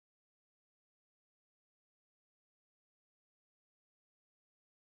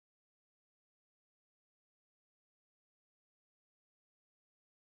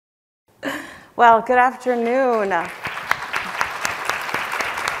Well, good afternoon.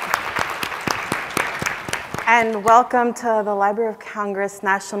 And welcome to the Library of Congress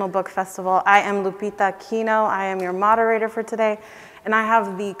National Book Festival. I am Lupita Aquino. I am your moderator for today, and I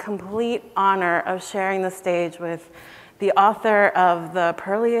have the complete honor of sharing the stage with the author of the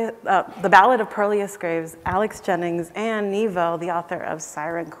Ballad of Perilous Graves, Alex Jennings, and Nghi Vo, the author of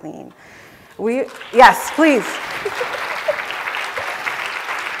Siren Queen. Yes, please.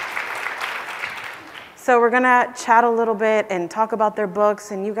 So we're gonna chat a little bit and talk about their books,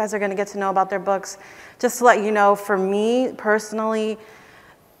 and you guys are gonna get to know about their books. Just to let you know, for me personally,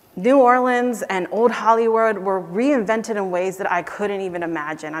 New Orleans and old Hollywood were reinvented in ways that I couldn't even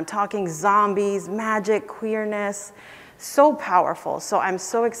imagine. I'm talking zombies, magic, queerness, so powerful. So I'm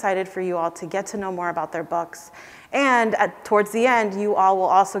so excited for you all to get to know more about their books. And towards the end, you all will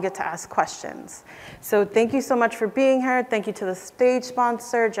also get to ask questions. So thank you so much for being here. Thank you to the stage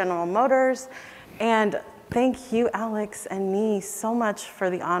sponsor, General Motors. And thank you, Alex and Nghi, so much for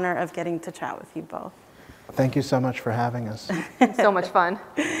the honor of getting to chat with you both. Thank you so much for having us. So much fun.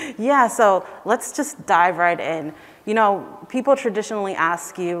 Yeah, so let's just dive right in. You know, people traditionally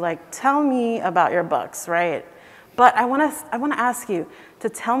ask you, like, tell me about your books, right? But I want to ask you to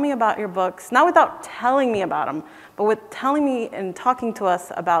tell me about your books, not without telling me about them, but with telling me and talking to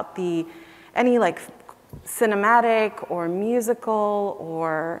us about any like cinematic or musical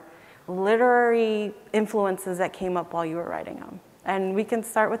or literary influences that came up while you were writing them. And we can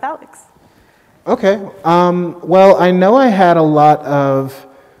start with Alex. Okay. Well, I know I had a lot of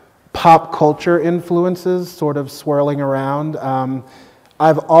pop culture influences sort of swirling around.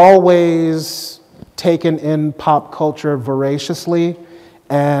 I've always taken in pop culture voraciously,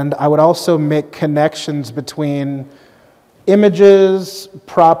 and I would also make connections between images,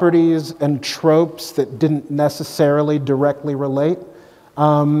 properties, and tropes that didn't necessarily directly relate.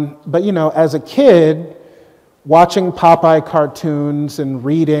 But you know, as a kid, watching Popeye cartoons and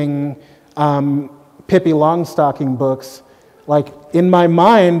reading Pippi Longstocking books, like in my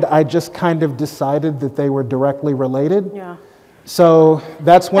mind, I just kind of decided that they were directly related. Yeah. So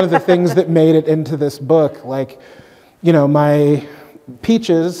that's one of the things that made it into this book. Like, you know, my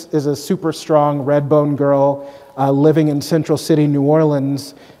Peaches is a super strong red-bone girl living in Central City, New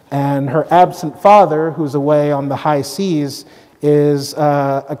Orleans, and her absent father, who's away on the high seas, is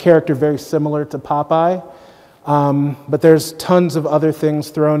a character very similar to Popeye. But there's tons of other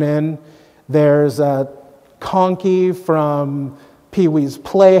things thrown in. There's Conky from Pee-wee's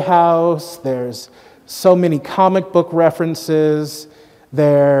Playhouse. There's so many comic book references.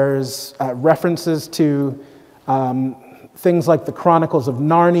 There's references to things like the Chronicles of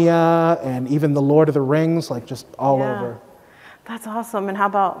Narnia and even the Lord of the Rings, like just all over. That's awesome. And how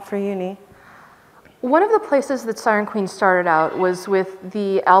about for you, Nghi? One of the places that Siren Queen started out was with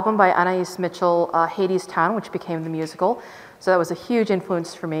the album by Anais Mitchell, Hades Town, which became the musical. So that was a huge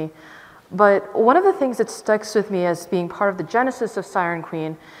influence for me. But one of the things that sticks with me as being part of the genesis of Siren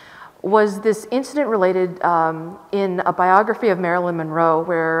Queen was this incident related in a biography of Marilyn Monroe,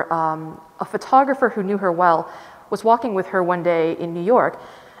 where a photographer who knew her well was walking with her one day in New York.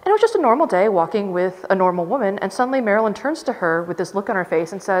 And it was just a normal day walking with a normal woman, and suddenly Marilyn turns to her with this look on her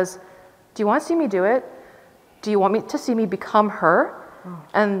face and says, "Do you want to see me do it? Do you want me to see me become her?"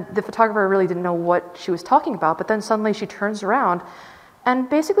 And the photographer really didn't know what she was talking about, but then suddenly she turns around, and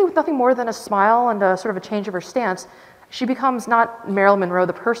basically with nothing more than a smile and a sort of a change of her stance, she becomes not Marilyn Monroe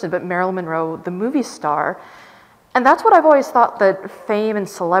the person, but Marilyn Monroe the movie star. And that's what I've always thought that fame and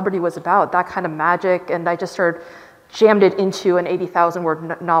celebrity was about, that kind of magic, and I just sort of jammed it into an 80,000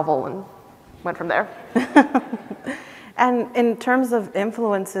 word novel and went from there. And in terms of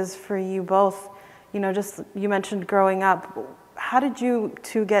influences for you both, you know, just you mentioned growing up. How did you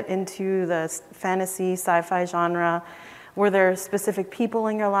two get into the fantasy, sci-fi genre? Were there specific people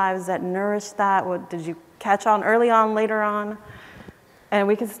in your lives that nourished that? What did you catch on early on, later on? And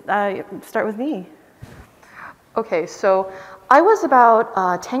we can start with Nghi. Okay, so I was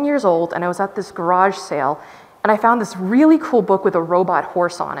about 10 years old, and I was at this garage sale, and I found this really cool book with a robot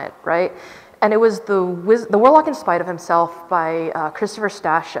horse on it, right? And it was The Warlock in Spite of Himself by Christopher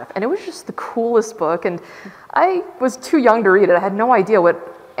Stasheff. And it was just the coolest book. And I was too young to read it. I had no idea what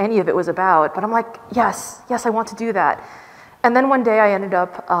any of it was about. But I'm like, yes, I want to do that. And then one day I ended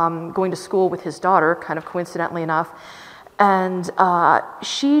up going to school with his daughter, kind of coincidentally enough. And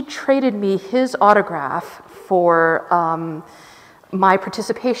she traded me his autograph for my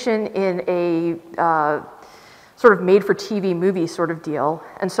participation in a sort of made-for-TV movie sort of deal.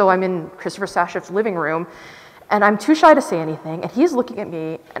 And so I'm in Christopher Stasheff's living room, and I'm too shy to say anything, and he's looking at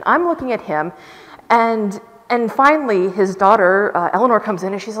me, and I'm looking at him, and finally his daughter, Eleanor, comes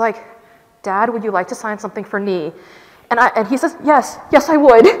in, and she's like, Dad, would you like to sign something for Nghi? And he says, yes, I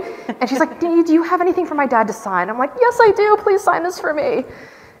would. And she's like, do you have anything for my dad to sign? I'm like, yes, I do. Please sign this for me.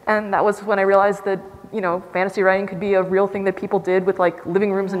 And that was when I realized that, you know, fantasy writing could be a real thing that people did with like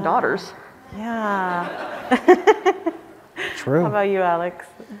living rooms and daughters. Yeah. True. How about you, Alex?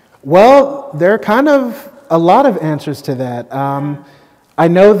 Well, there are kind of a lot of answers to that. I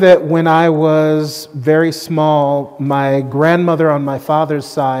know that when I was very small, my grandmother on my father's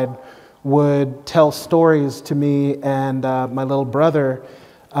side would tell stories to me and my little brother,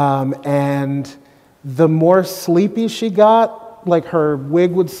 and the more sleepy she got, like her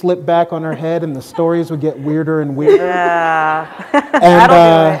wig would slip back on her head and the stories would get weirder and weirder. Yeah.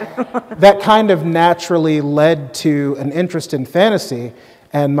 And that kind of naturally led to an interest in fantasy.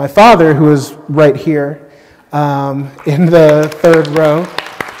 And my father, who is right here in the third row,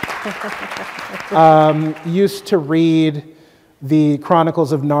 used to read the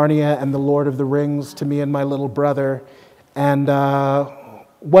Chronicles of Narnia and the Lord of the Rings to me and my little brother. And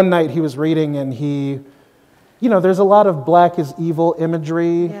one night he was reading and you know, there's a lot of black is evil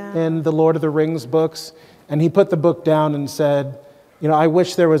imagery in the Lord of the Rings books. And he put the book down and said, you know, I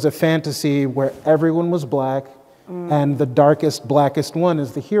wish there was a fantasy where everyone was black and the darkest, blackest one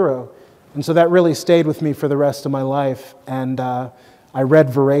is the hero. And so that really stayed with me for the rest of my life. And I read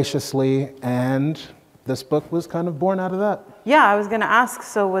voraciously, and this book was kind of born out of that. Yeah, I was going to ask,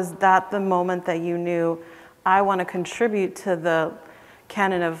 so was that the moment that you knew, I want to contribute to the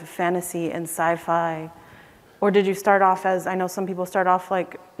canon of fantasy and sci-fi? Or did you start off as, I know some people start off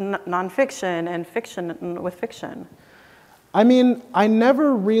like nonfiction and fiction with fiction. I mean, I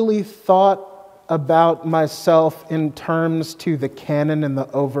never really thought about myself in terms to the canon and the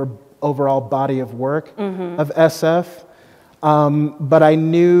overall body of work of SF. But I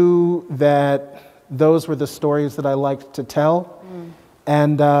knew that those were the stories that I liked to tell.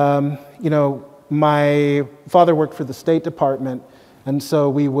 And, you know, my father worked for the State Department, and so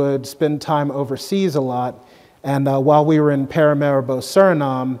we would spend time overseas a lot. And while we were in Paramaribo,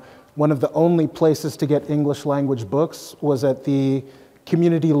 Suriname, one of the only places to get English language books was at the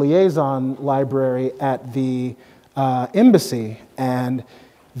Community Liaison Library at the embassy. And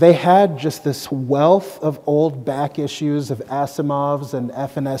they had just this wealth of old back issues of Asimov's and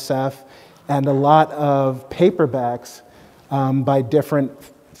FNSF and a lot of paperbacks by different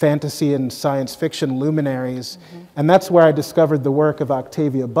fantasy and science fiction luminaries. And that's where I discovered the work of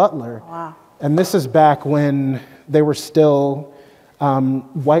Octavia Butler. Wow. And this is back when they were still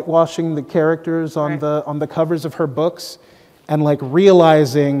whitewashing the characters on the covers of her books, and like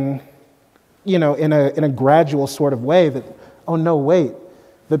realizing, you know, in a gradual sort of way that, oh no, wait,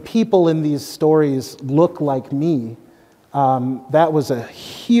 the people in these stories look like me. That was a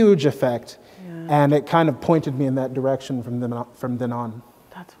huge effect, and it kind of pointed me in that direction from then on.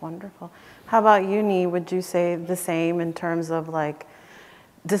 That's wonderful. How about you, Nghi? Would you say the same in terms of like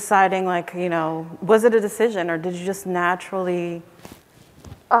deciding, like, you know, was it a decision or did you just naturally?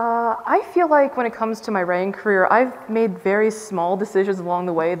 I feel like when it comes to my writing career, I've made very small decisions along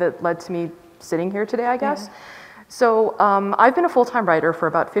the way that led to me sitting here today, I guess. So I've been a full-time writer for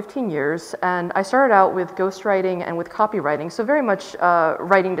about 15 years, and I started out with ghostwriting and with copywriting, so very much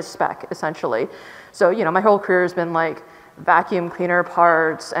writing to spec, essentially. So, you know, my whole career has been like vacuum cleaner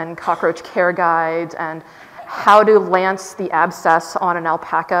parts and cockroach care guides and how to lance the abscess on an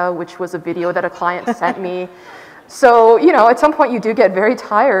alpaca, which was a video that a client sent me. So, you know, at some point you do get very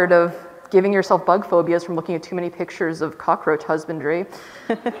tired of giving yourself bug phobias from looking at too many pictures of cockroach husbandry.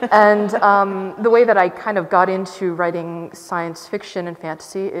 And the way that I kind of got into writing science fiction and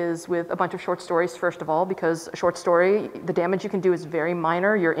fantasy is with a bunch of short stories, first of all, because a short story, the damage you can do is very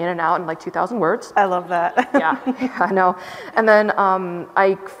minor. You're in and out in like 2,000 words. I love that. Yeah, I know. And then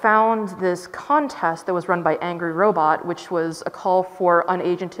I found this contest that was run by Angry Robot, which was a call for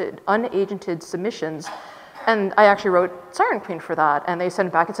unagented submissions. And I actually wrote Siren Queen for that, and they sent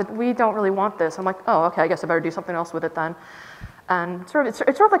it back and said, we don't really want this. I'm like, oh, okay, I guess I better do something else with it then. And it's sort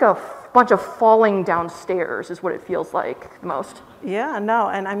of like a bunch of falling downstairs is what it feels like the most. Yeah, no,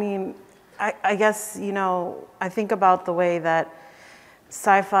 and I mean, I guess, you know, I think about the way that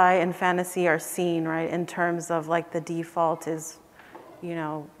sci-fi and fantasy are seen, right, in terms of like the default is, you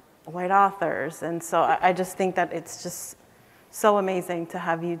know, white authors. And so I just think that it's just so amazing to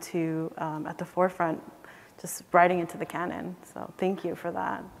have you two at the forefront, just writing into the canon. So thank you for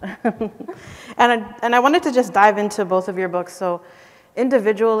that. And I wanted to just dive into both of your books. So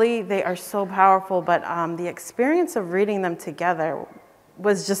individually, they are so powerful, but the experience of reading them together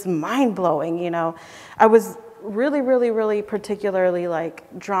was just mind-blowing, you know. I was really particularly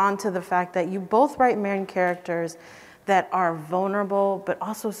like drawn to the fact that you both write main characters that are vulnerable, but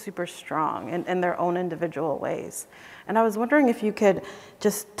also super strong in their own individual ways. And I was wondering if you could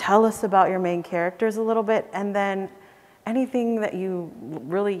just tell us about your main characters a little bit, and then anything that you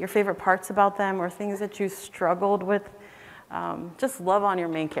really, your favorite parts about them, or things that you struggled with. Just love on your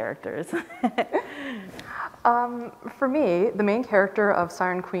main characters. For me, the main character of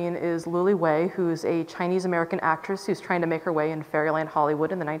Siren Queen is Luli Wei, who's a Chinese-American actress who's trying to make her way in fairyland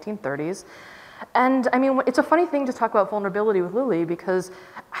Hollywood in the 1930s. And I mean, it's a funny thing to talk about vulnerability with Luli, because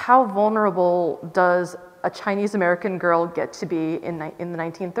how vulnerable does a Chinese-American girl get to be in the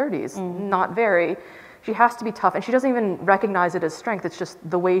 1930s? Not very. She has to be tough, and she doesn't even recognize it as strength. It's just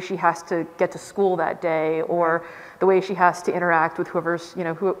the way she has to get to school that day, or the way she has to interact with whoever's, you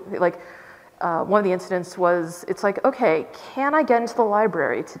know, one of the incidents was, it's like, okay, can I get into the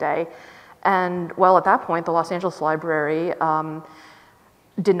library today? And well, at that point, the Los Angeles Library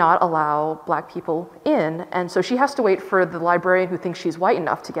did not allow Black people in, and so she has to wait for the librarian who thinks she's white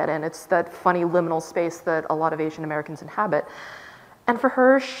enough to get in. It's that funny liminal space that a lot of Asian Americans inhabit. And for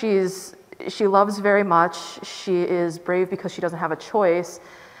her, she loves very much. She is brave because she doesn't have a choice.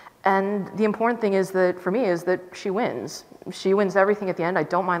 And the important thing is that, for me, is that she wins. She wins everything at the end. I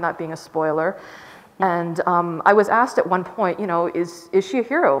don't mind that being a spoiler. And I was asked at one point, you know, is she a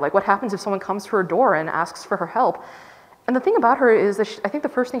hero? Like, what happens if someone comes to her door and asks for her help? And the thing about her is that I think the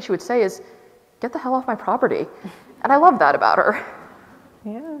first thing she would say is, get the hell off my property. And I love that about her.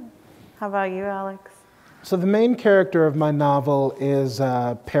 Yeah. How about you, Alex? So the main character of my novel is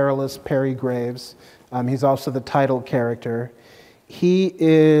Perilous Graves. He's also the title character. He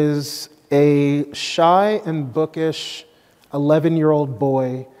is a shy and bookish 11-year-old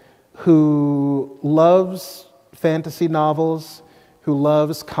boy who loves fantasy novels, who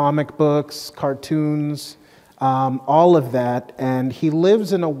loves comic books, cartoons, all of that. And he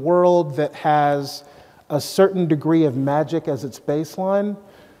lives in a world that has a certain degree of magic as its baseline.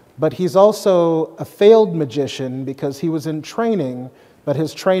 But he's also a failed magician because he was in training, but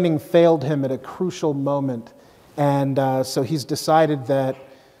his training failed him at a crucial moment. And so he's decided that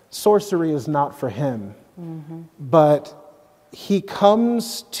sorcery is not for him. But he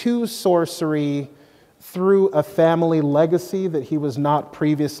comes to sorcery through a family legacy that he was not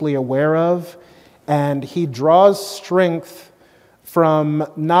previously aware of. And he draws strength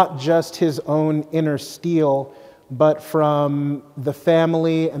from not just his own inner steel, but from the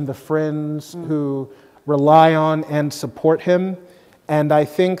family and the friends who rely on and support him. And I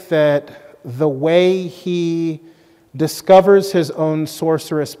think that the way he discovers his own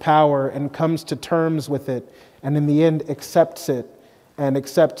sorcerous power and comes to terms with it, and in the end accepts it and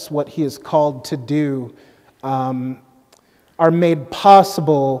accepts what he is called to do, are made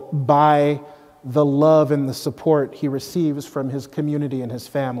possible by the love and the support he receives from his community and his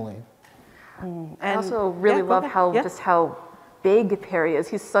family. I also really love just how big Perry is.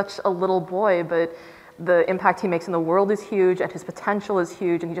 He's such a little boy, but the impact he makes in the world is huge, and his potential is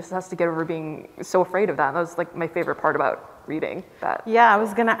huge, and he just has to get over being so afraid of that. And that was like my favorite part about reading that. Yeah, I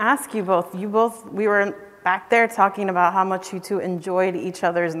was gonna ask you both. We were back there talking about how much you two enjoyed each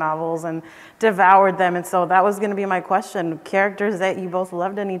other's novels and devoured them, and so that was gonna be my question: characters that you both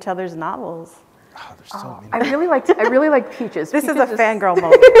loved in each other's novels. Oh, there's so many. I really like Peaches. This is a fangirl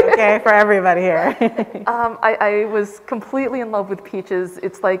moment, okay, for everybody here. I was completely in love with Peaches.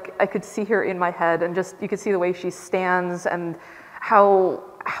 It's like I could see her in my head, and just you could see the way she stands and how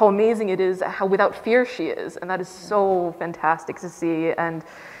amazing it is, how without fear she is, and that is so fantastic to see. And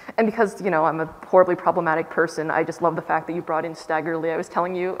because, you know, I'm a horribly problematic person, I just love the fact that you brought in Stagger Lee. I was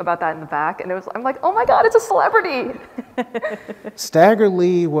telling you about that in the back, and I'm like, oh my God, it's a celebrity. Stagger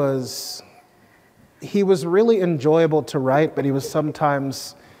Lee he was really enjoyable to write, but he was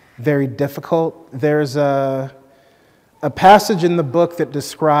sometimes very difficult. There's a passage in the book that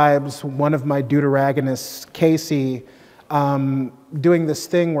describes one of my deuteragonists, Casey, doing this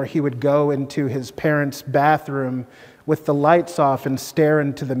thing where he would go into his parents' bathroom with the lights off and stare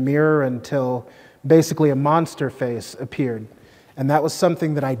into the mirror until basically a monster face appeared. And that was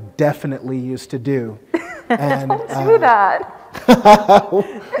something that I definitely used to do. And, Don't do that.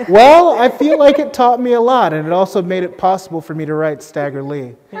 Well, I feel like it taught me a lot, and it also made it possible for me to write Stagger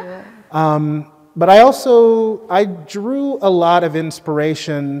Lee. Yeah. But I drew a lot of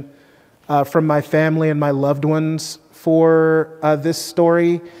inspiration from my family and my loved ones for this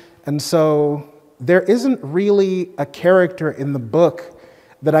story, and so there isn't really a character in the book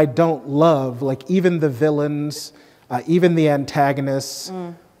that I don't love, like even the villains, even the antagonists.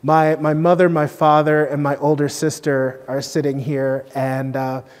 My mother, my father, and my older sister are sitting here, and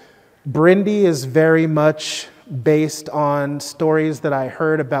Brindy is very much based on stories that I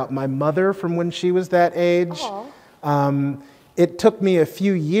heard about my mother from when she was that age. It took me a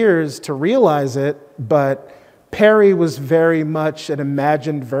few years to realize it, but Perry was very much an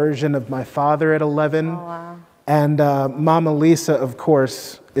imagined version of my father at 11. Oh, wow. And Mama Lisa, of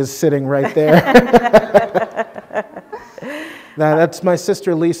course, is sitting right there. Now, that's my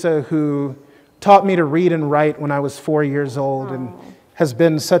sister Lisa, who taught me to read and write when I was 4 years old, and has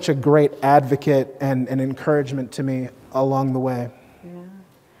been such a great advocate and encouragement to me along the way. Yeah.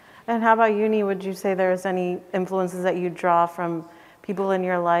 And how about you, Nghi? Would you say there's any influences that you draw from people in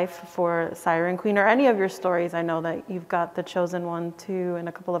your life for Siren Queen, or any of your stories? I know that you've got The Chosen One too, and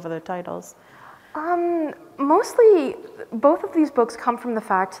a couple of other titles. Mostly, both of these books come from the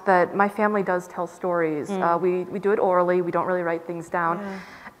fact that my family does tell stories. We do it orally. We don't really write things down. Yeah.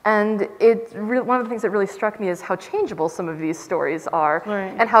 And one of the things that really struck me is how changeable some of these stories are,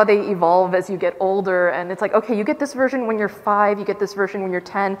 right, and how they evolve as you get older. And it's like, okay, you get this version when you're 5, you get this version when you're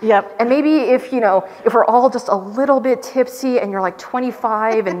 10. Yep. And maybe if we're all just a little bit tipsy and you're like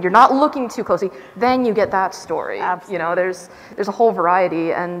 25 and you're not looking too closely, then you get that story. Absolutely. There's a whole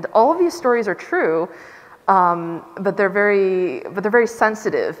variety, and all of these stories are true. But they're very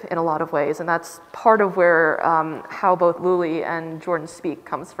sensitive in a lot of ways, and that's part of where how both Luli and Jordan speak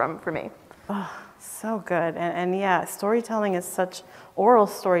comes from for me. Oh, so good, and yeah, oral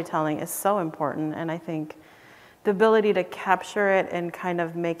storytelling is so important, and I think the ability to capture it and kind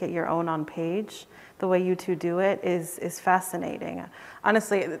of make it your own on page, the way you two do it, is fascinating.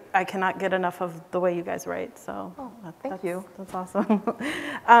 Honestly, I cannot get enough of the way you guys write, so thank you. That's awesome.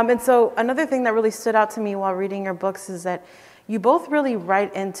 And so another thing that really stood out to me while reading your books is that you both really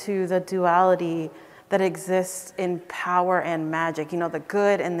write into the duality that exists in power and magic, the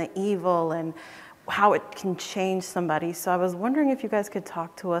good and the evil, and how it can change somebody. So I was wondering if you guys could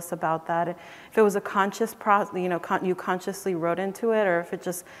talk to us about that. If it was a conscious process, you consciously wrote into it, or if it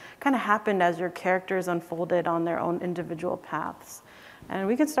just kind of happened as your characters unfolded on their own individual paths. And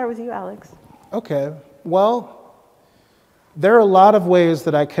we can start with you, Alex. Okay. Well, there are a lot of ways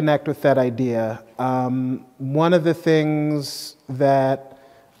that I connect with that idea. One of the things that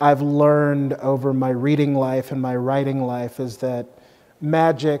I've learned over my reading life and my writing life is that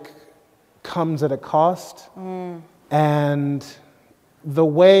magic comes at a cost. And the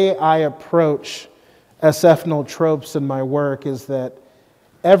way I approach SF tropes in my work is that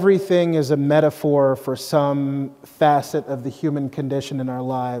everything is a metaphor for some facet of the human condition in our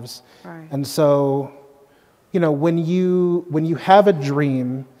lives. Right. And so, when you have a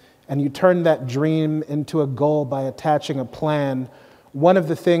dream and you turn that dream into a goal by attaching a plan, one of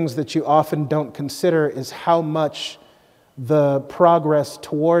the things that you often don't consider is how much the progress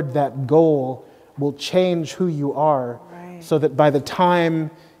toward that goal will change who you are, right, so that by the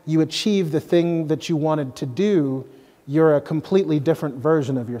time you achieve the thing that you wanted to do, you're a completely different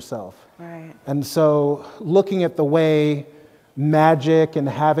version of yourself. Right. And so looking at the way magic and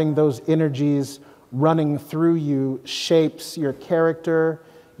having those energies running through you shapes your character,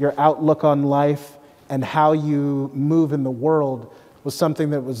 your outlook on life, and how you move in the world was something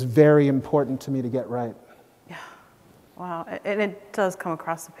that was very important to me to get right. Yeah. Wow. And it does come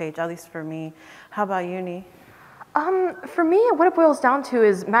across the page, at least for me. How about you, Nghi? For me, what it boils down to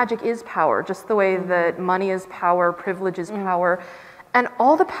is magic is power, just the way that money is power, privilege is power. And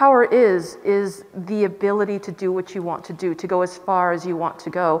all the power is the ability to do what you want to do, to go as far as you want to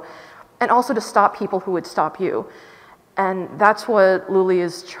go, and also to stop people who would stop you. And that's what Luli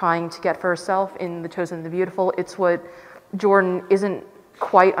is trying to get for herself in The Chosen and the Beautiful. It's what Jordan isn't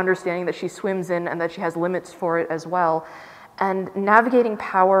quite understanding that she swims in, and that she has limits for it as well. And navigating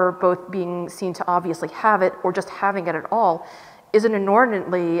power, both being seen to obviously have it or just having it at all, is an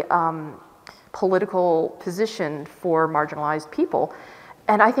inordinately political position for marginalized people.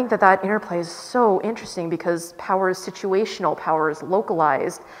 And I think that interplay is so interesting because power is situational, power is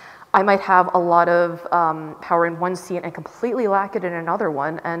localized. I might have a lot of power in one scene and completely lack it in another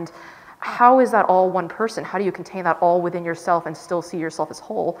one. And how is that all one person? How do you contain that all within yourself and still see yourself as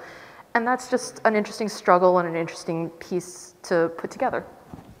whole? And that's just an interesting struggle and an interesting piece to put together.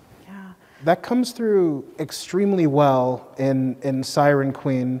 Yeah. That comes through extremely well in Siren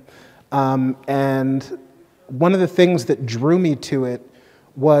Queen. And one of the things that drew me to it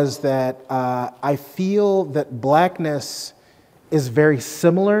was that I feel that Blackness is very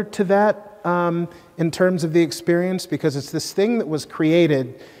similar to that in terms of the experience, because it's this thing that was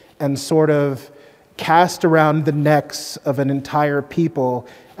created and sort of cast around the necks of an entire people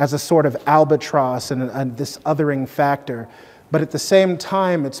as a sort of albatross and this othering factor. But at the same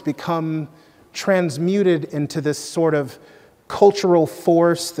time, it's become transmuted into this sort of cultural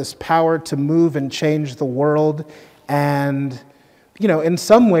force, this power to move and change the world. And, in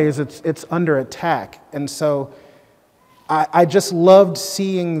some ways, it's under attack. And so I just loved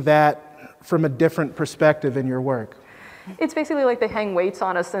seeing that from a different perspective in your work. It's basically like they hang weights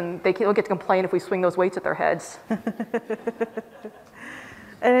on us and they don't get to complain if we swing those weights at their heads.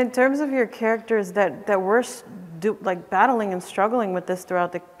 And in terms of your characters that were like battling and struggling with this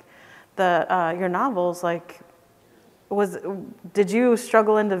throughout your novels, like, did you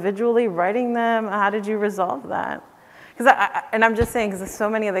struggle individually writing them? How did you resolve that? And I'm just saying, because so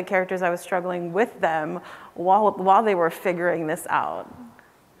many of the characters I was struggling with them while they were figuring this out.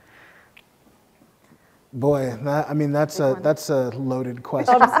 Boy, that's a loaded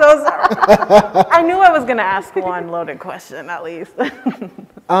question. I'm so sorry. I knew I was going to ask one loaded question at least.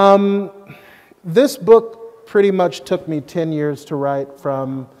 This book pretty much took me 10 years to write,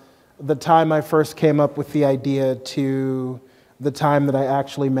 from the time I first came up with the idea to the time that I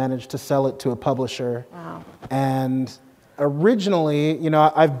actually managed to sell it to a publisher. Wow. And originally,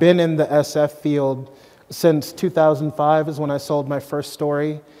 I've been in the SF field since 2005 is when I sold my first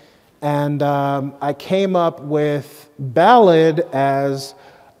story. And I came up with Ballad as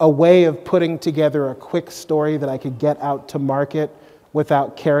a way of putting together a quick story that I could get out to market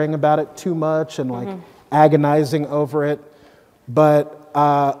without caring about it too much and like agonizing over it. But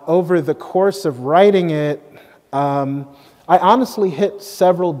over the course of writing it, I honestly hit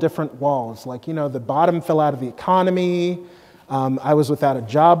several different walls. Like, the bottom fell out of the economy. I was without a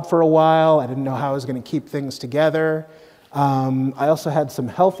job for a while. I didn't know how I was going to keep things together. I also had some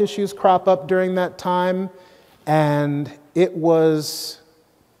health issues crop up during that time, and it was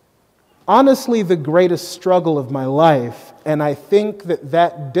honestly the greatest struggle of my life. And I think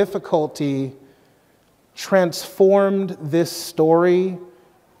that difficulty transformed this story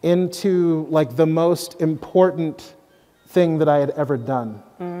into like the most important thing that I had ever done.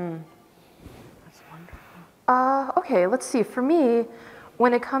 That's wonderful. Okay, let's see. For me,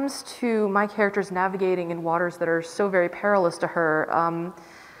 when it comes to my characters navigating in waters that are so very perilous to her,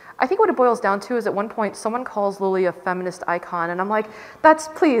 I think what it boils down to is at one point someone calls Luli a feminist icon, and I'm like,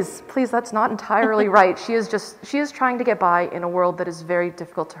 please, that's not entirely right. She is trying to get by in a world that is very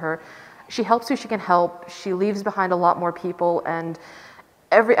difficult to her. She helps who she can help. She leaves behind a lot more people, and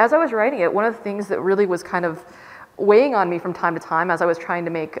as I was writing it, one of the things that really was kind of weighing on me from time to time as I was trying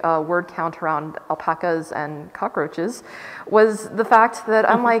to make a word count around alpacas and cockroaches was the fact that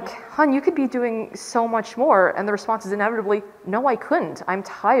I'm like, hon, you could be doing so much more. And the response is inevitably, no, I couldn't. I'm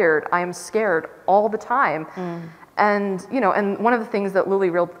tired. I am scared all the time. And, and one of the things that Luli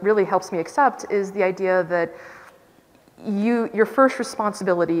really helps me accept is the idea that your first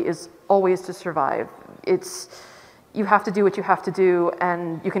responsibility is always to survive. You have to do what you have to do,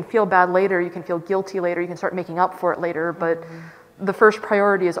 and you can feel bad later, you can feel guilty later, you can start making up for it later, but the first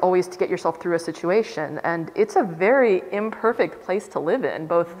priority is always to get yourself through a situation. And it's a very imperfect place to live in,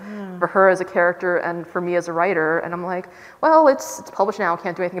 both for her as a character and for me as a writer. And I'm like, well, it's published now,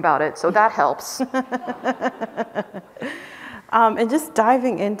 can't do anything about it, so that helps. And just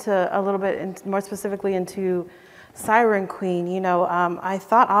diving into a little bit more specifically into Siren Queen, I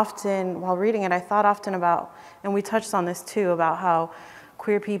thought often, while reading it, about, and we touched on this too, about how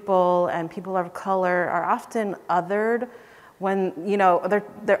queer people and people of color are often othered when,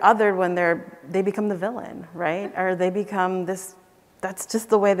 they're othered when they become the villain, right? Or they become this, that's just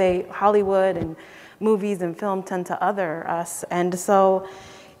the way Hollywood and movies and film tend to other us. And so,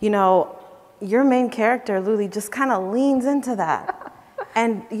 your main character, Luli, just kind of leans into that.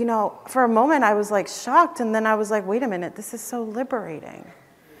 And, for a moment I was like shocked, and then I was like, wait a minute, this is so liberating.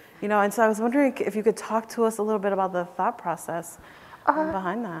 And so I was wondering if you could talk to us a little bit about the thought process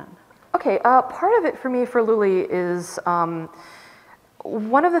behind that. Okay, part of it for me, for Luli, is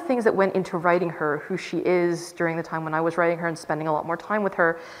one of the things that went into writing her, who she is during the time when I was writing her and spending a lot more time with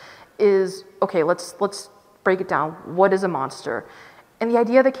her, is, okay, let's break it down. What is a monster? And the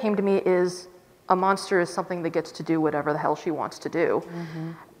idea that came to me is a monster is something that gets to do whatever the hell she wants to do.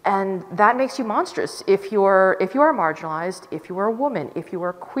 And that makes you monstrous. If you are marginalized, if you are a woman, if you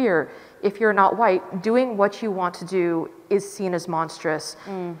are queer, if you're not white, doing what you want to do is seen as monstrous.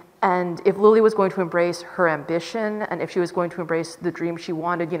 And if Luli was going to embrace her ambition, and if she was going to embrace the dream she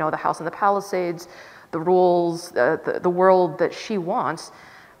wanted, the house in the Palisades, the rules, the world that she wants,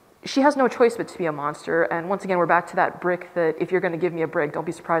 she has no choice but to be a monster. And once again, we're back to that brick that if you're going to give me a brick, don't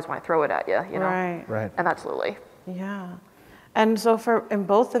be surprised when I throw it at you, Right. And that's Luli. Yeah. And so in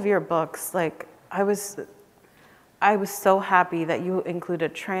both of your books, like I was so happy that you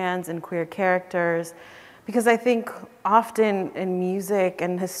included trans and queer characters, because I think often in music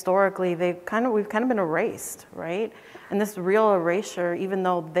and historically we've kind of been erased, right? And this real erasure, even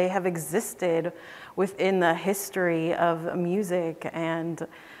though they have existed within the history of music and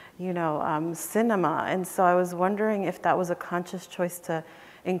cinema. And so I was wondering if that was a conscious choice to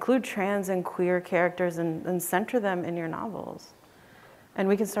include trans and queer characters and center them in your novels. And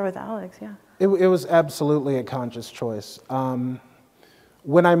we can start with Alex, yeah. It was absolutely a conscious choice.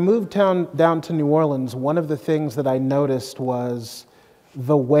 When I moved down to New Orleans, one of the things that I noticed was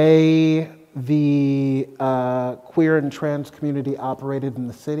the way the queer and trans community operated in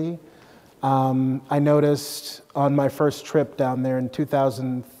the city. I noticed on my first trip down there in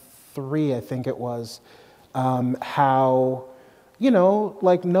 2003, I think it was, how,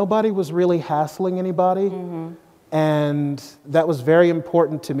 nobody was really hassling anybody. Mm-hmm. And that was very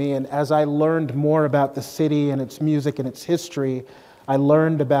important to me. And as I learned more about the city and its music and its history, I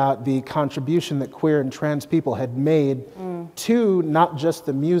learned about the contribution that queer and trans people had made to not just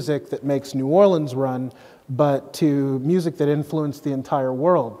the music that makes New Orleans run, but to music that influenced the entire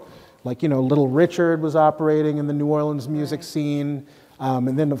world. Like, Little Richard was operating in the New Orleans music scene.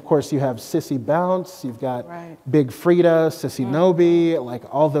 And then, of course, you have Sissy Bounce, you've got Big Frida, Sissy Nobi, like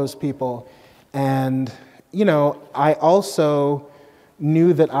all those people. And, I also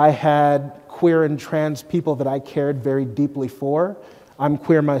knew that I had queer and trans people that I cared very deeply for. I'm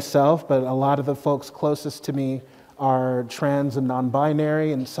queer myself, but a lot of the folks closest to me are trans and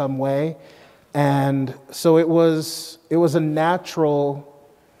non-binary in some way. And so it was a natural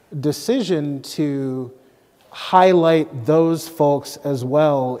decision to highlight those folks as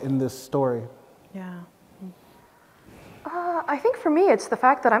well in this story. Yeah. I think for me, it's the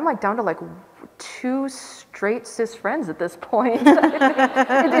fact that I'm down to 2 straight cis friends at this point.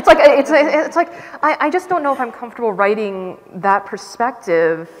 it's like I just don't know if I'm comfortable writing that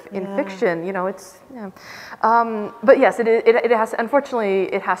perspective in fiction. But yes, it has.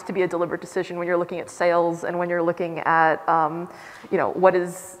 Unfortunately, it has to be a deliberate decision when you're looking at sales and when you're looking at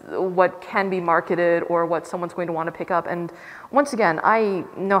what can be marketed or what someone's going to want to pick up. And once again, I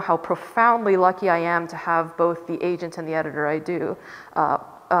know how profoundly lucky I am to have both the agent and the editor I do.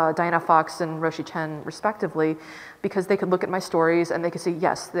 Diana Fox and Roshi Chen, respectively, because they could look at my stories and they could say,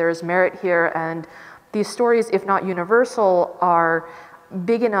 yes, there's merit here, and these stories, if not universal, are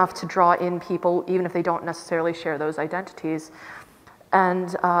big enough to draw in people, even if they don't necessarily share those identities.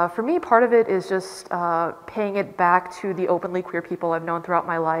 And for me, part of it is just paying it back to the openly queer people I've known throughout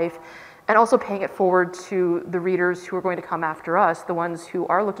my life, and also paying it forward to the readers who are going to come after us, the ones who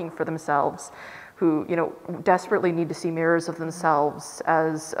are looking for themselves, who desperately need to see mirrors of themselves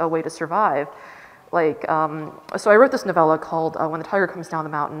as a way to survive. So I wrote this novella called When the Tiger Comes Down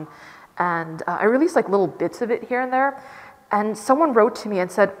the Mountain, and I released little bits of it here and there. And someone wrote to me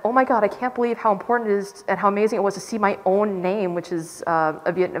and said, "Oh my God, I can't believe how important it is and how amazing it was to see my own name," which is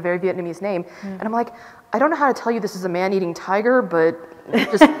a very Vietnamese name. And I'm like, I don't know how to tell you this is a man-eating tiger, but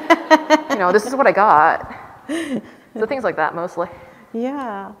just this is what I got. So things like that mostly.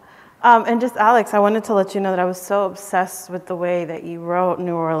 Yeah. And just Alex, I wanted to let you know that I was so obsessed with the way that you wrote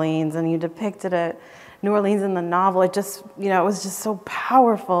New Orleans and you depicted New Orleans in the novel. It just, it was just so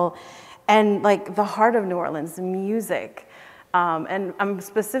powerful. And the heart of New Orleans, the music. And I'm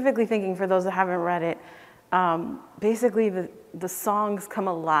specifically thinking, for those that haven't read it, basically the songs come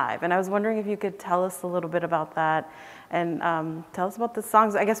alive. And I was wondering if you could tell us a little bit about that and tell us about the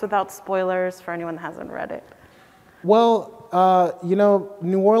songs, I guess without spoilers for anyone that hasn't read it. Well,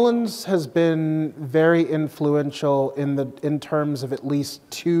 New Orleans has been very influential in terms of at least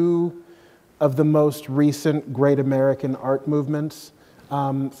 2 of the most recent great American art movements.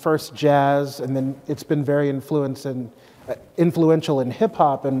 First jazz, and then it's been very influential in hip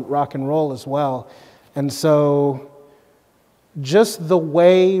hop and rock and roll as well. And so just the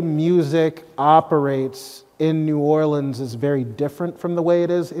way music operates in New Orleans is very different from the way it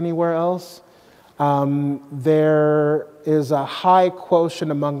is anywhere else. There is a high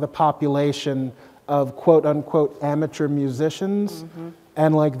quotient among the population of quote unquote amateur musicians. Mm-hmm.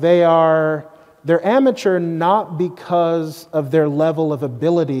 And they're amateur not because of their level of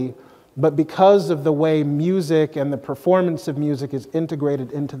ability, but because of the way music and the performance of music is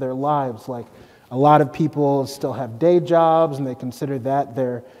integrated into their lives. A lot of people still have day jobs and they consider that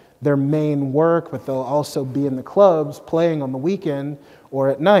their main work, but they'll also be in the clubs playing on the weekend or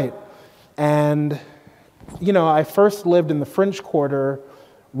at night. And, I first lived in the French Quarter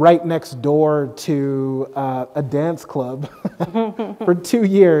right next door to a dance club for 2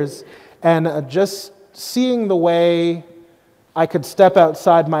 years. And just seeing the way I could step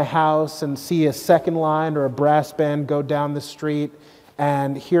outside my house and see a second line or a brass band go down the street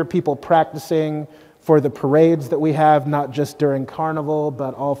and hear people practicing for the parades that we have, not just during Carnival,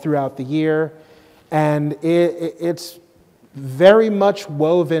 but all throughout the year. And it's very much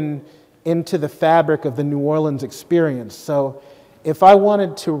woven into the fabric of the New Orleans experience. So if I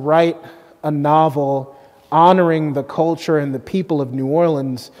wanted to write a novel honoring the culture and the people of New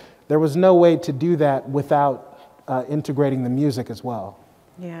Orleans, there was no way to do that without integrating the music as well.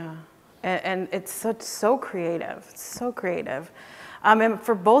 Yeah, and it's so creative, so creative. And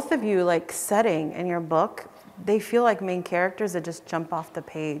for both of you, like setting in your book, they feel like main characters that just jump off the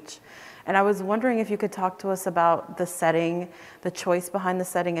page. And I was wondering if you could talk to us about the setting, the choice behind the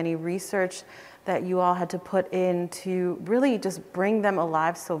setting, any research that you all had to put in to really just bring them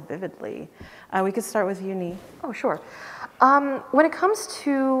alive so vividly. We could start with you, Nghi. Oh, sure. When it comes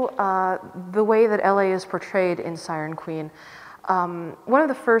to the way that LA is portrayed in Siren Queen, one of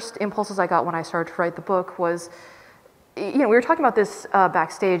the first impulses I got when I started to write the book was, you know, we were talking about this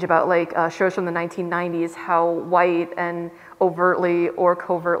backstage about like shows from the 1990s, how white and overtly or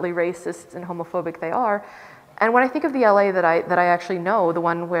covertly racist and homophobic they are. And when I think of the LA that I actually know, the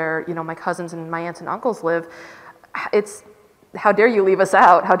one where, you know, my cousins and my aunts and uncles live, it's, how dare you leave us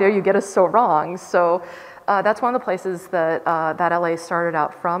out? How dare you get us so wrong? So that's one of the places that that LA started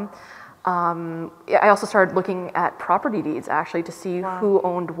out from. I also started looking at property deeds actually to see who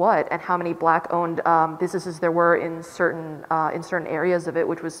owned what and how many Black-owned businesses there were in certain areas of it,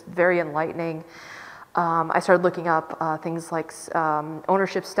 which was very enlightening. I started looking up things like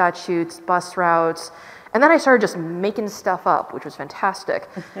ownership statutes, bus routes, and then I started just making stuff up, which was fantastic.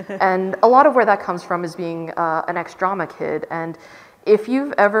 And a lot of where that comes from is being an ex-drama kid. And if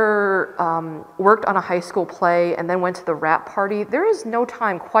you've ever worked on a high school play and then went to the rap party, there is no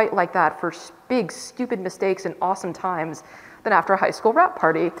time quite like that for big, stupid mistakes and awesome times than after a high school rap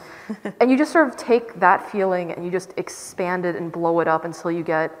party. And you just sort of take that feeling and you just expand it and blow it up until you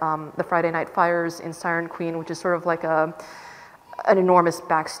get the Friday Night Fires in Siren Queen, which is sort of like an enormous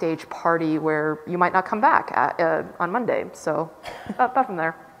backstage party where you might not come back on Monday. So that from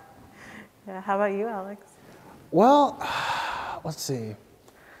there. Yeah, how about you, Alex? Well, let's see.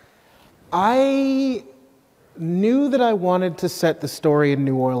 I knew that I wanted to set the story in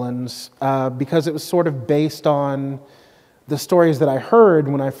New Orleans because it was sort of based on the stories that I heard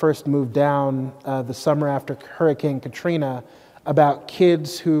when I first moved down the summer after Hurricane Katrina about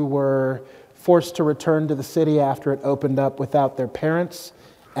kids who were forced to return to the city after it opened up without their parents.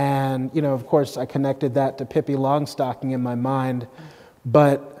 And, you know, of course, I connected that to Pippi Longstocking in my mind.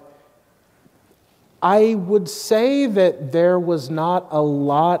 But I would say that there was not a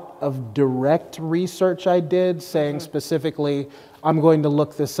lot of direct research I did saying specifically, I'm going to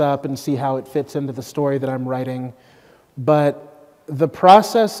look this up and see how it fits into the story that I'm writing. But the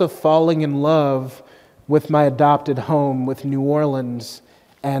process of falling in love with my adopted home, with New Orleans,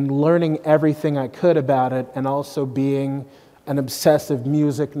 and learning everything I could about it, and also being an obsessive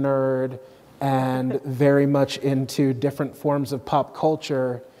music nerd and very much into different forms of pop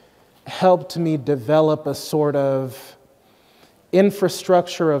culture, helped me develop a sort of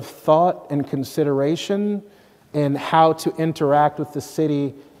infrastructure of thought and consideration in how to interact with the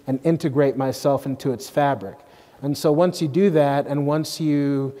city and integrate myself into its fabric. And so once you do that, and once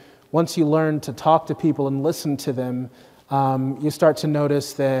you learn to talk to people and listen to them, you start to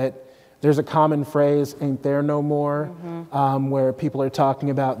notice that there's a common phrase, ain't there no more, where people are talking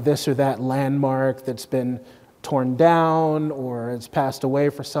about this or that landmark that's been torn down or it's passed away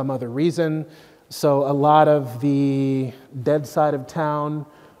for some other reason. So a lot of the dead side of town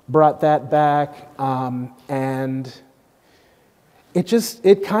brought that back, and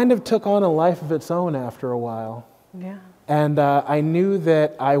it kind of took on a life of its own after a while. Yeah. And I knew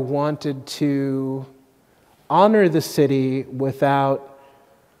that I wanted to honor the city without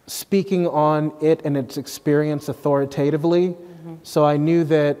speaking on it and its experience authoritatively. So I knew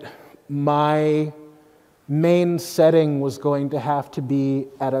that my main setting was going to have to be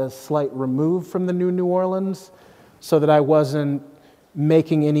at a slight remove from the New Orleans so that I wasn't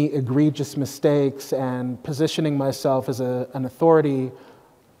making any egregious mistakes and positioning myself as an authority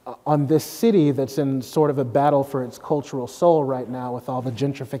on this city that's in sort of a battle for its cultural soul right now with all the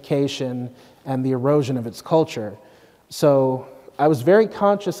gentrification and the erosion of its culture. So I was very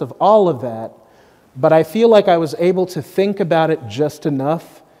conscious of all of that, but I feel like I was able to think about it just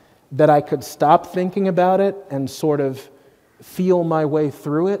enough that I could stop thinking about it and sort of feel my way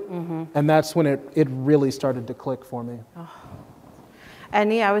through it. And that's when it really started to click for me. Oh.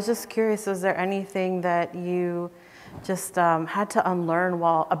 And Nghi, I was just curious, was there anything that you just had to unlearn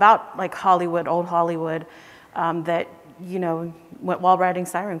about like Hollywood, old Hollywood, that, you know, while writing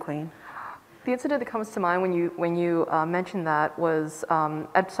Siren Queen? The incident that comes to mind when you mentioned that was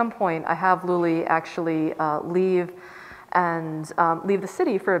at some point I have Luli actually leave the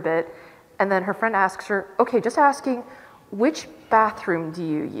city for a bit, and then her friend asks her, okay, just asking, which bathroom do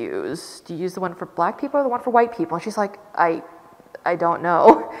you use? Do you use the one for Black people or the one for white people? And she's like, I don't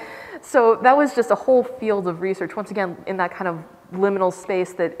know. So that was just a whole field of research, once again, in that kind of liminal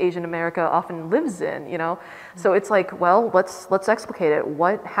space that Asian America often lives in, you know? So it's like, well, let's explicate it.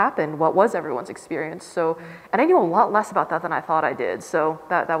 What happened? What was everyone's experience? So, and I knew a lot less about that than I thought I did. So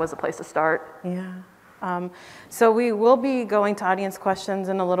that was a place to start. Yeah. So we will be going to audience questions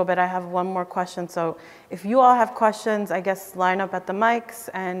in a little bit. I have one more question. So if you all have questions, I guess line up at the mics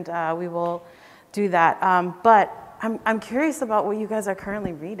and we will do that. But I'm curious about what you guys are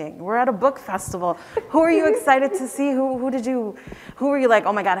currently reading. We're at a book festival. Who are you excited to see? Who were you like,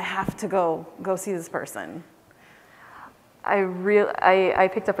 oh my God, I have to go see this person? I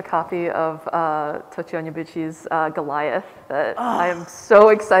picked up a copy of Tochi Onyebuchi's Goliath that I am so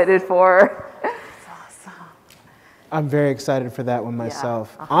excited for. I'm very excited for that one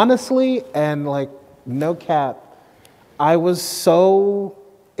myself. Yeah. Honestly, and like no cap, I was so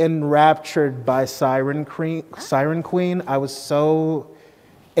enraptured by Siren Queen. I was so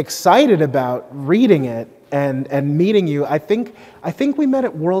excited about reading it and meeting you. I think we met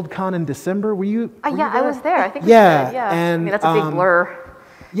at Worldcon in December. Were you? Yeah, there? I was there. I think. Yeah, we did. Yeah. and I mean, that's a big blur.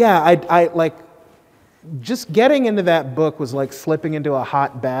 Yeah, I like. Just getting into that book was like slipping into a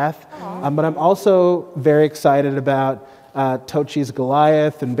hot bath. But I'm also very excited about Tochi's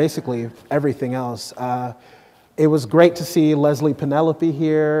Goliath and basically everything else. It was great to see Leslie Penelope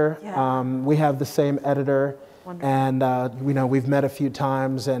here. Yeah. We have the same editor. Wonderful. And you know, we've met a few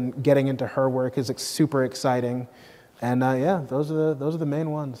times, and getting into her work is super exciting. And yeah, those are the main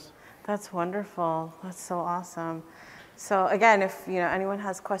ones. That's wonderful. That's so awesome. So again, if anyone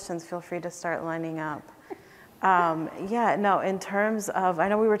has questions, feel free to start lining up. Yeah, no, in terms of, I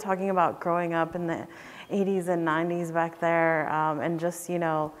know we were talking about growing up in the 80s and 90s back there, and just,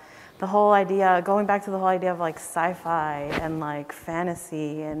 the whole idea, going back to the whole idea of like sci-fi and like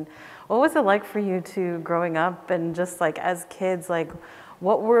fantasy, and what was it like for you two growing up and just like as kids, like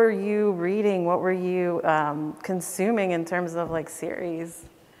what were you reading? What were you consuming in terms of like series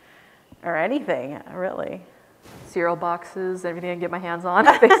or anything, really? Cereal boxes, everything I can get my hands on,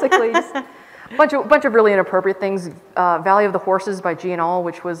 basically. Just a bunch of really inappropriate things. Valley of the Horses by Jean Aul,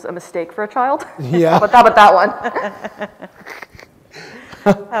 which was a mistake for a child. Yeah. How about that one?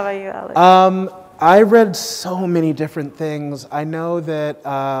 How about you, Alex? I read so many different things. I know that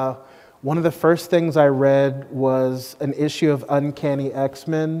one of the first things I read was an issue of Uncanny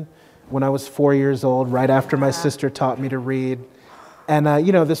X-Men when I was 4 years old, right after my sister taught me to read. And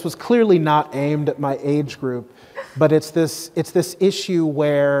this was clearly not aimed at my age group, but it's this issue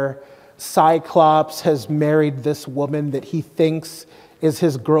where Cyclops has married this woman that he thinks is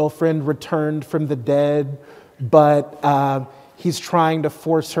his girlfriend returned from the dead, but he's trying to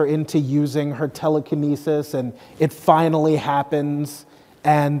force her into using her telekinesis, and it finally happens.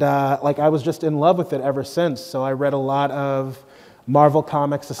 And like I was just in love with it ever since. So I read a lot of Marvel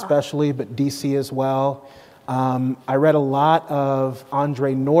comics especially, but DC as well. I read a lot of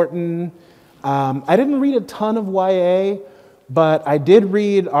Andre Norton. I didn't read a ton of YA, but I did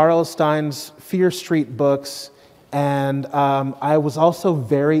read R.L. Stein's Fear Street books, and I was also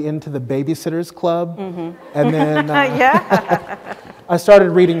very into the Babysitters Club. Mm-hmm. And then Yeah. I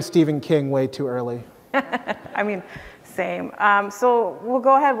started reading Stephen King way too early. I mean, same. So we'll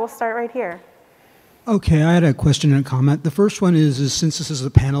go ahead. We'll start right here. Okay, I had a question and a comment. The first one is since this is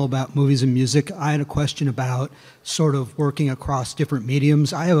a panel about movies and music, I had a question about sort of working across different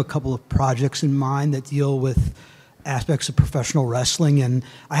mediums. I have a couple of projects in mind that deal with aspects of professional wrestling, and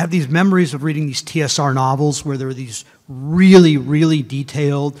I have these memories of reading these TSR novels where there are these really, really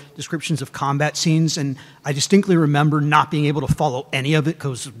detailed descriptions of combat scenes, and I distinctly remember not being able to follow any of it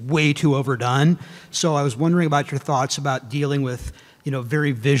because it was way too overdone. So I was wondering about your thoughts about dealing with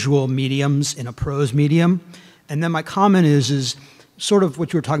very visual mediums in a prose medium. And then my comment is sort of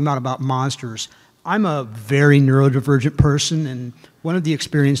what you were talking about monsters. I'm a very neurodivergent person, and one of the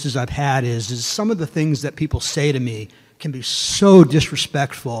experiences I've had is some of the things that people say to me can be so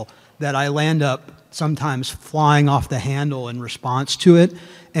disrespectful that I land up sometimes flying off the handle in response to it.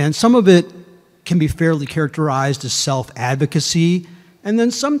 And some of it can be fairly characterized as self-advocacy. And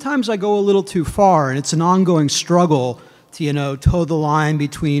then sometimes I go a little too far, and it's an ongoing struggle to toe the line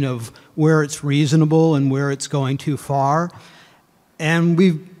between of where it's reasonable and where it's going too far. And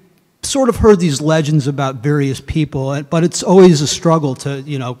we've sort of heard these legends about various people, but it's always a struggle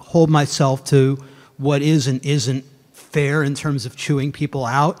to hold myself to what is and isn't fair in terms of chewing people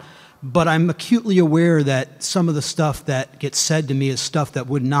out. But I'm acutely aware that some of the stuff that gets said to me is stuff that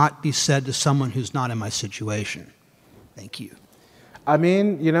would not be said to someone who's not in my situation. Thank you. I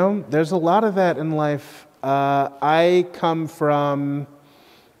mean, there's a lot of that in life. I come from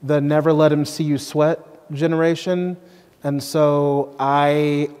the never let him see you sweat generation. And so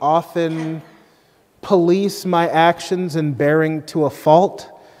I often police my actions in bearing to a fault.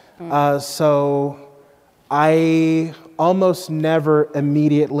 So I almost never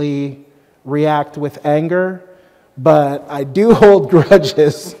immediately react with anger, but I do hold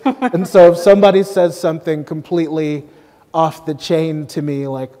grudges. And so if somebody says something completely off the chain to me,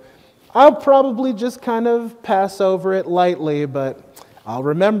 like, I'll probably just kind of pass over it lightly, but I'll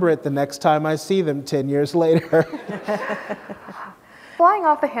remember it the next time I see them 10 years later. Flying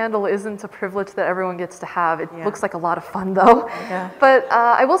off the handle isn't a privilege that everyone gets to have. It looks like a lot of fun, though. But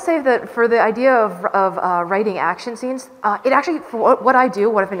I will say that for the idea of writing action scenes, it actually, for what I do,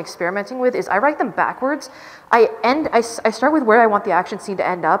 what I've been experimenting with, is I write them backwards. I start with where I want the action scene to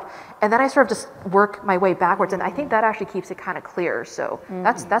end up, and then I sort of just work my way backwards, and I think that actually keeps it kind of clear. So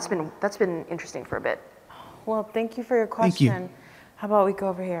that's been interesting for a bit. Well, thank you for your question. Thank you. How about we go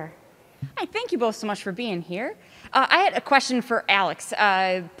over here? Hi, thank you both so much for being here. I had a question for Alex.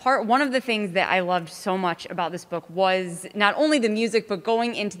 One of the things that I loved so much about this book was not only the music, but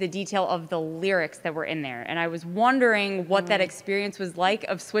going into the detail of the lyrics that were in there. And I was wondering what that experience was like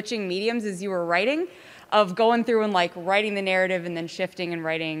of switching mediums as you were writing, of going through and like writing the narrative and then shifting and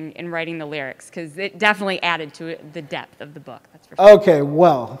writing the lyrics, because it definitely added to the depth of the book. That's for sure. Okay,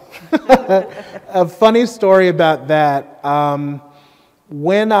 well, a funny story about that.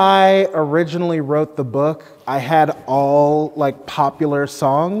 When I originally wrote the book, I had all like popular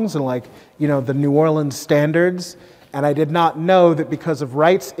songs and like, you know, the New Orleans standards. And I did not know that because of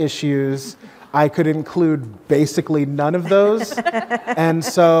rights issues, I could include basically none of those. And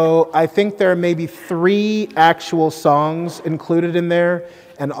so I think there are maybe 3 actual songs included in there,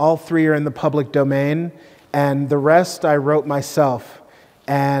 and all 3 are in the public domain. And the rest I wrote myself.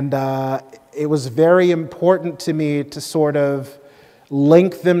 And it was very important to me to sort of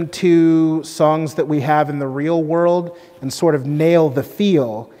link them to songs that we have in the real world and sort of nail the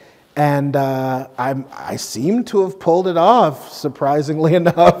feel. And I seem to have pulled it off, surprisingly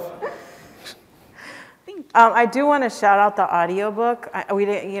enough. I do want to shout out the audiobook.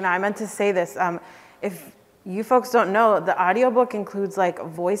 I meant to say this. If you folks don't know, the audiobook includes like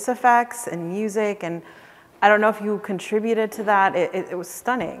voice effects and music, and I don't know if you contributed to that. It was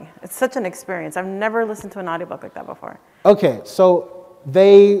stunning. It's such an experience. I've never listened to an audiobook like that before. Okay, so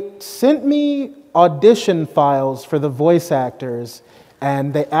they sent me audition files for the voice actors,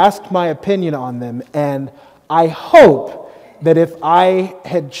 and they asked my opinion on them. And I hope that if I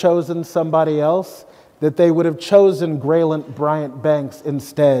had chosen somebody else, that they would have chosen Graylent Bryant Banks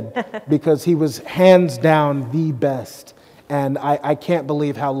instead, because he was hands down the best. And I can't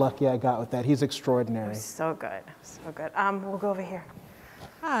believe how lucky I got with that. He's extraordinary. So good, so good. We'll go over here.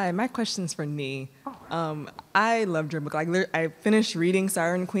 Hi, my question's for Nghi. I loved your book. Like, I finished reading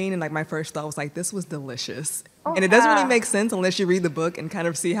Siren Queen, and like my first thought was like, this was delicious. And it doesn't really make sense unless you read the book and kind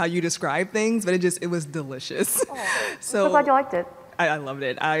of see how you describe things, but it was delicious. So glad you liked it. I loved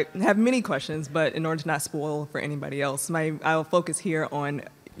it. I have many questions, but in order to not spoil for anybody else, I'll focus here on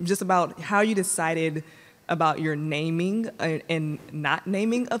just about how you decided about your naming and not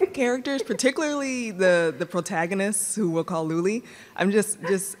naming of characters, particularly the protagonists, who we'll call Luli. I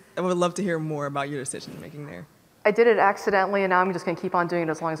would love to hear more about your decision making there. I did it accidentally, and now I'm just going to keep on doing it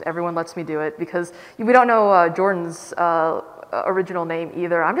as long as everyone lets me do it, because we don't know Jordan's original name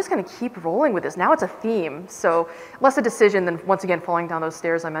either. I'm just going to keep rolling with this. Now it's a theme, so less a decision than once again falling down those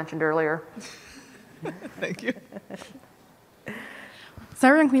stairs I mentioned earlier. Thank you.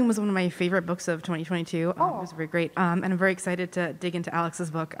 Siren Queen was one of my favorite books of 2022. It was very great, and I'm very excited to dig into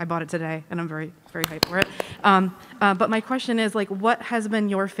Alex's book. I bought it today, and I'm very, very hyped for it. But my question is, like, what has been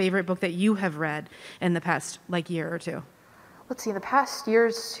your favorite book that you have read in the past, like, year or two? Let's see, in the past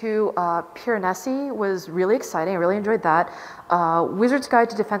years too, Piranesi was really exciting. I really enjoyed that. Wizard's Guide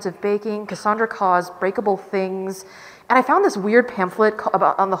to Defensive Baking, Cassandra Caw's Breakable Things. And I found this weird pamphlet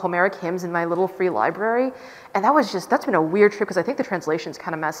on the Homeric hymns in my little free library. And that's been a weird trip, because I think the translation's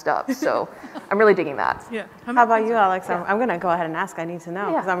kind of messed up. So I'm really digging that. Yeah. How about you, Alex? Yeah. I'm going to go ahead and ask. I need to know,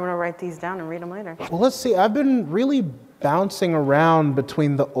 because I'm going to write these down and read them later. Well, let's see. I've been really bouncing around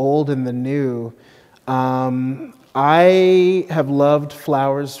between the old and the new. I have loved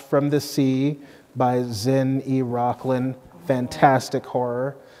Flowers from the Sea by Zen E. Rockland. Fantastic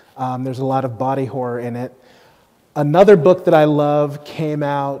horror. There's a lot of body horror in it. Another book that I love came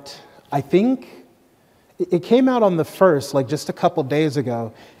out, I think, it came out on the 1st, like just a couple days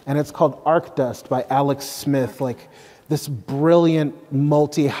ago, and it's called Arc Dust by Alex Smith, like this brilliant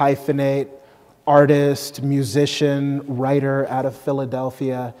multi-hyphenate artist, musician, writer out of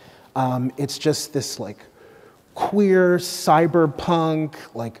Philadelphia. It's just this like queer, cyberpunk,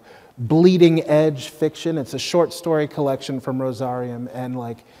 like bleeding edge fiction. It's a short story collection from Rosarium, and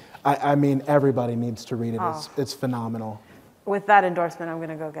like, I mean, everybody needs to read it. It's phenomenal. With that endorsement, I'm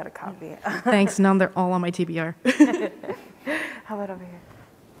gonna go get a copy. Thanks. Now they're all on my TBR. How about over here?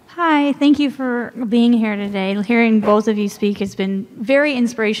 Hi, thank you for being here today. Hearing both of you speak has been very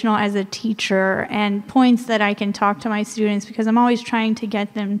inspirational as a teacher, and points that I can talk to my students, because I'm always trying to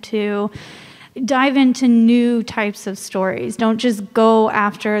get them to dive into new types of stories. Don't just go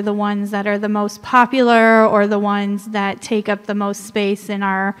after the ones that are the most popular or the ones that take up the most space in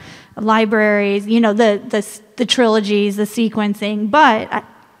our libraries, you know, the trilogies, the sequencing. But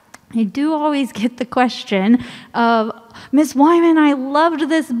I do always get the question of, Miss Wyman, I loved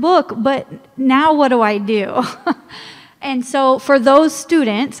this book, but now what do I do? And so for those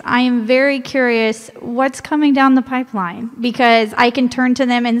students, I am very curious what's coming down the pipeline, because I can turn to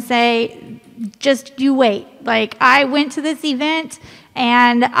them and say, just you wait. Like, I went to this event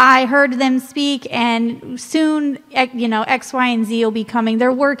and I heard them speak, and soon, you know, X, Y, and Z will be coming.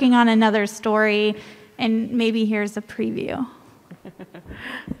 They're working on another story, and maybe here's a preview.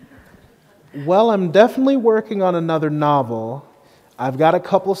 Well, I'm definitely working on another novel. I've got a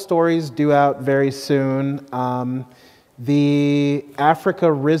couple stories due out very soon. The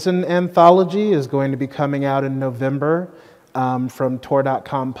Africa Risen anthology is going to be coming out in November from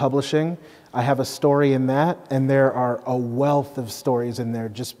Tor.com Publishing. I have a story in that, and there are a wealth of stories in there,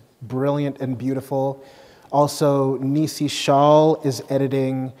 just brilliant and beautiful. Also, Nisi Shawl is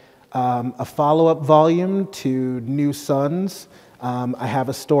editing a follow-up volume to New Sons. I have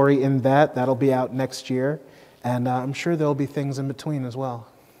a story in that. That'll be out next year. And I'm sure there'll be things in between as well.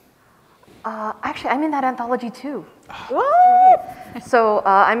 Actually, I'm in that anthology too. So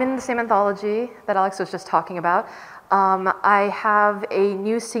I'm in the same anthology that Alex was just talking about. I have a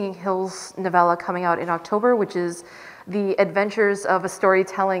new Singing Hills novella coming out in October, which is the adventures of a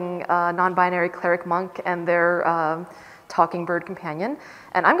storytelling non-binary cleric monk and their talking bird companion.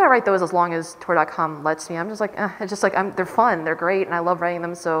 And I'm gonna write those as long as Tor.com lets me. I'm just like, they're fun, they're great, and I love writing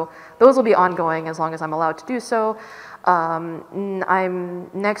them. So those will be ongoing as long as I'm allowed to do so. I'm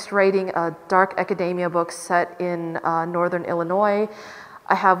next writing a dark academia book set in northern Illinois.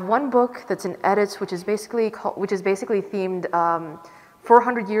 I have one book that's in edits, which is basically themed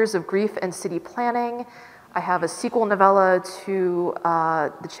 400 Years of Grief and City Planning. I have a sequel novella to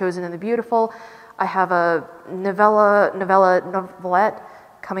The Chosen and the Beautiful. I have a novelette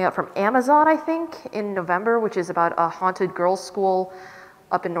coming out from Amazon, I think, in November, which is about a haunted girls' school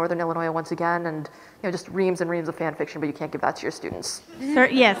up in northern Illinois once again, and just reams and reams of fan fiction, but you can't give that to your students. Sir,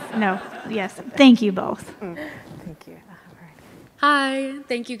 yes, no, yes. Thank you both. Thank you. Hi,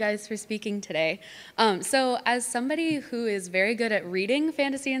 thank you guys for speaking today. So as somebody who is very good at reading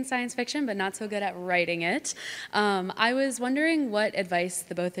fantasy and science fiction, but not so good at writing it, I was wondering what advice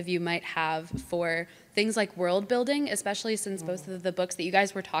the both of you might have for things like world building, especially since both of the books that you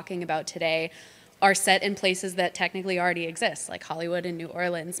guys were talking about today are set in places that technically already exist, like Hollywood and New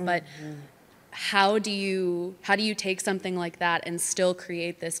Orleans, but how do you take something like that and still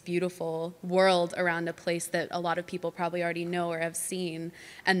create this beautiful world around a place that a lot of people probably already know or have seen?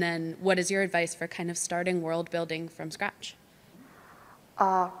 And then what is your advice for kind of starting world building from scratch?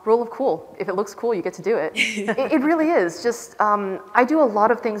 Rule of cool. If it looks cool, you get to do it. It really is. Just, I do a lot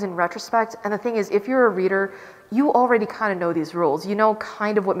of things in retrospect, and the thing is, if you're a reader, you already kind of know these rules. You know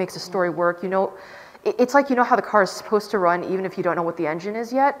kind of what makes a story work. You know, it's like you know how the car is supposed to run, even if you don't know what the engine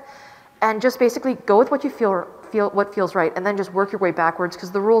is yet. And just basically go with what you feel what feels right, and then just work your way backwards, because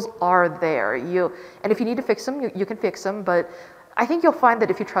the rules are there. And if you need to fix them, you can fix them. But I think you'll find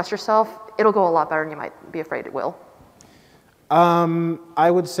that if you trust yourself, it'll go a lot better than you might be afraid it will. I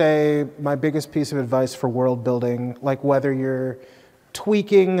would say my biggest piece of advice for world building, like whether you're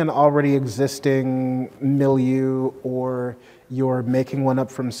tweaking an already existing milieu or you're making one up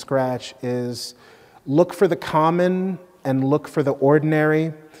from scratch, is look for the common and look for the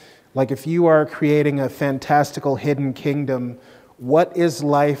ordinary. Like if you are creating a fantastical hidden kingdom, what is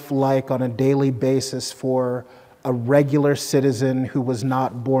life like on a daily basis for a regular citizen who was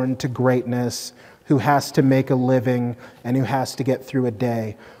not born to greatness, who has to make a living, and who has to get through a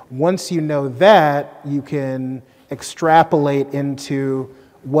day? Once you know that, you can extrapolate into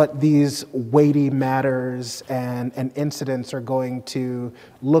what these weighty matters and incidents are going to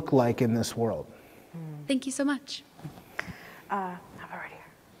look like in this world. Thank you so much.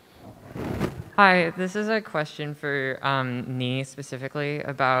 Hi, this is a question for Nghi specifically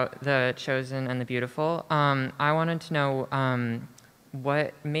about The Chosen and the Beautiful. I wanted to know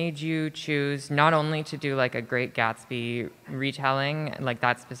what made you choose not only to do like a Great Gatsby retelling, like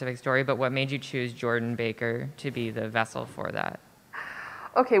that specific story, but what made you choose Jordan Baker to be the vessel for that?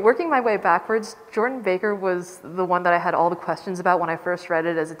 Okay, working my way backwards, Jordan Baker was the one that I had all the questions about when I first read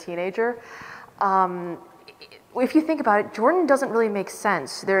it as a teenager. If you think about it, Jordan doesn't really make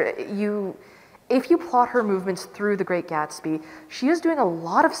sense. If you plot her movements through The Great Gatsby, she is doing a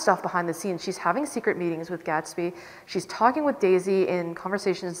lot of stuff behind the scenes. She's having secret meetings with Gatsby. She's talking with Daisy in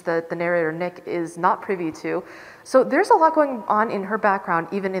conversations that the narrator, Nick, is not privy to. So there's a lot going on in her background,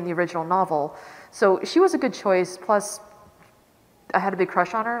 even in the original novel. So she was a good choice, plus I had a big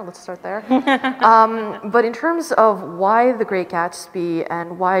crush on her. Let's start there. But in terms of why The Great Gatsby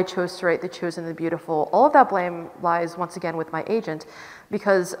and why I chose to write The Chosen and the Beautiful, all of that blame lies once again with my agent,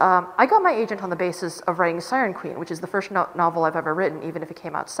 because I got my agent on the basis of writing Siren Queen, which is the first novel I've ever written, even if it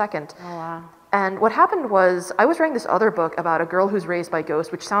came out second. Oh, wow. And what happened was I was writing this other book about a girl who's raised by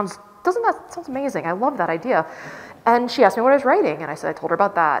ghosts, which sounds amazing. I love that idea. And she asked me what I was writing, and I said I told her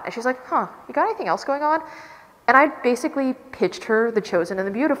about that. And she's like, huh, you got anything else going on? And I basically pitched her The Chosen and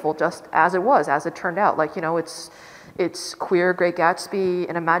the Beautiful, just as it was, as it turned out. Like, you know, it's queer Great Gatsby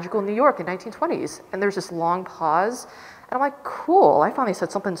in a magical New York in 1920s. And there's this long pause. And I'm like, cool, I finally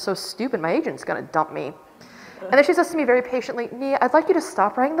said something so stupid, my agent's gonna dump me. And then she says to me very patiently, Nghi, I'd like you to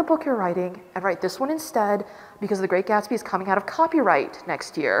stop writing the book you're writing and write this one instead, because The Great Gatsby is coming out of copyright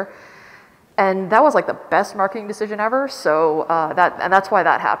next year. And that was like the best marketing decision ever, so that's why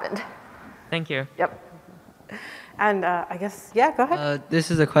that happened. Thank you. Yep. And I guess, yeah, go ahead.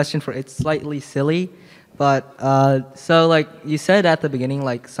 This is a question it's slightly silly, but so like you said at the beginning,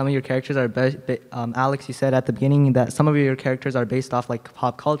 like some of your characters are, Alex, you said at the beginning that some of your characters are based off like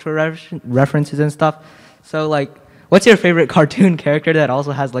pop culture references and stuff. So like, what's your favorite cartoon character that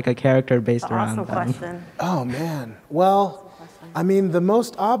also has like a character based around them? Awesome question. Oh man, well, I mean the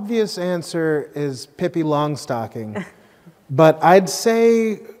most obvious answer is Pippi Longstocking, but I'd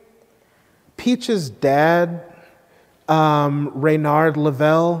say Peach's dad, Reynard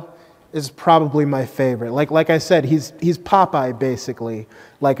Lavelle, is probably my favorite. Like I said, he's Popeye basically,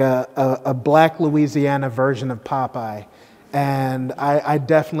 like a black Louisiana version of Popeye. And I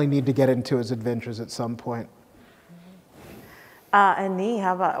definitely need to get into his adventures at some point. And Nghi,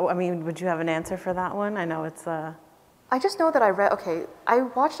 how about, I mean, would you have an answer for that one? I know it's I just know that I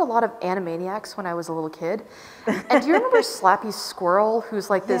watched a lot of Animaniacs when I was a little kid. And do you remember Slappy Squirrel, who's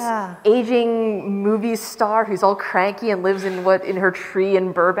like this aging movie star who's all cranky and lives in her tree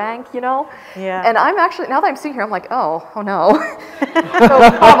in Burbank, you know? Yeah. And I'm actually, now that I'm sitting here, I'm like, oh no.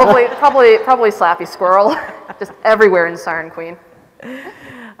 So probably Slappy Squirrel, just everywhere in Siren Queen.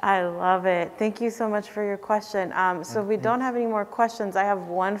 I love it. Thank you so much for your question. So if we don't have any more questions, I have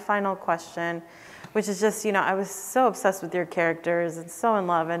one final question, which is just, you know, I was so obsessed with your characters and so in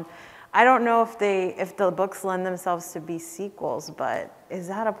love, and I don't know if the books lend themselves to be sequels, but is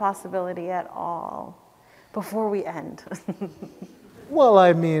that a possibility at all before we end? Well,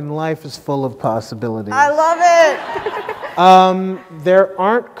 I mean, life is full of possibilities. I love it! There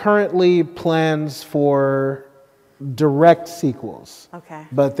aren't currently plans for direct sequels. Okay.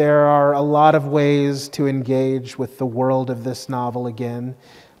 But there are a lot of ways to engage with the world of this novel again.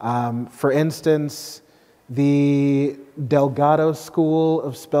 For instance, the Delgado School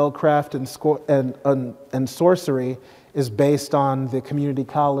of Spellcraft and Sorcery is based on the community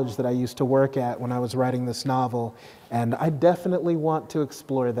college that I used to work at when I was writing this novel, and I definitely want to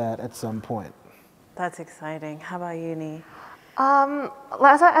explore that at some point. That's exciting. How about you, Nghi?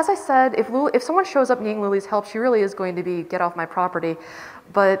 As I said, if someone shows up needing Luli's help, she really is going to be get off my property.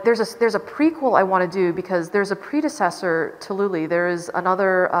 But there's a prequel I want to do because there's a predecessor to Luli. There is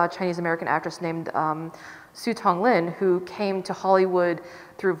another Chinese American actress named Su Tong Lin who came to Hollywood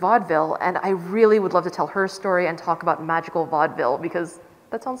through vaudeville, and I really would love to tell her story and talk about magical vaudeville because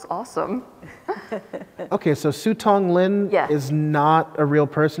that sounds awesome. Okay, so Su Tong Lin is not a real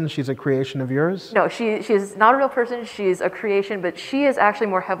person. She's a creation of yours? No, she is not a real person. She's a creation, but she is actually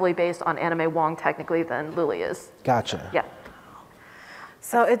more heavily based on Anime Wong technically than Luli is. Gotcha. Yeah.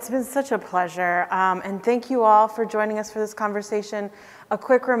 So it's been such a pleasure, and thank you all for joining us for this conversation. A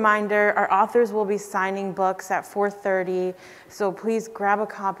quick reminder, our authors will be signing books at 4:30, so please grab a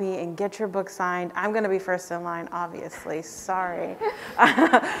copy and get your book signed. I'm gonna be first in line, obviously, sorry.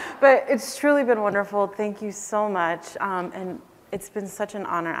 But it's truly been wonderful, thank you so much. And it's been such an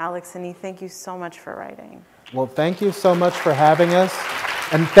honor, Alex and Nghi, thank you so much for writing. Well, thank you so much for having us,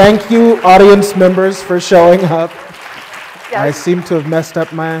 and thank you, audience members, for showing up. Yeah, I seem to have messed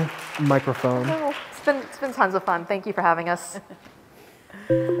up my microphone. Oh, it's been tons of fun. Thank you for having us.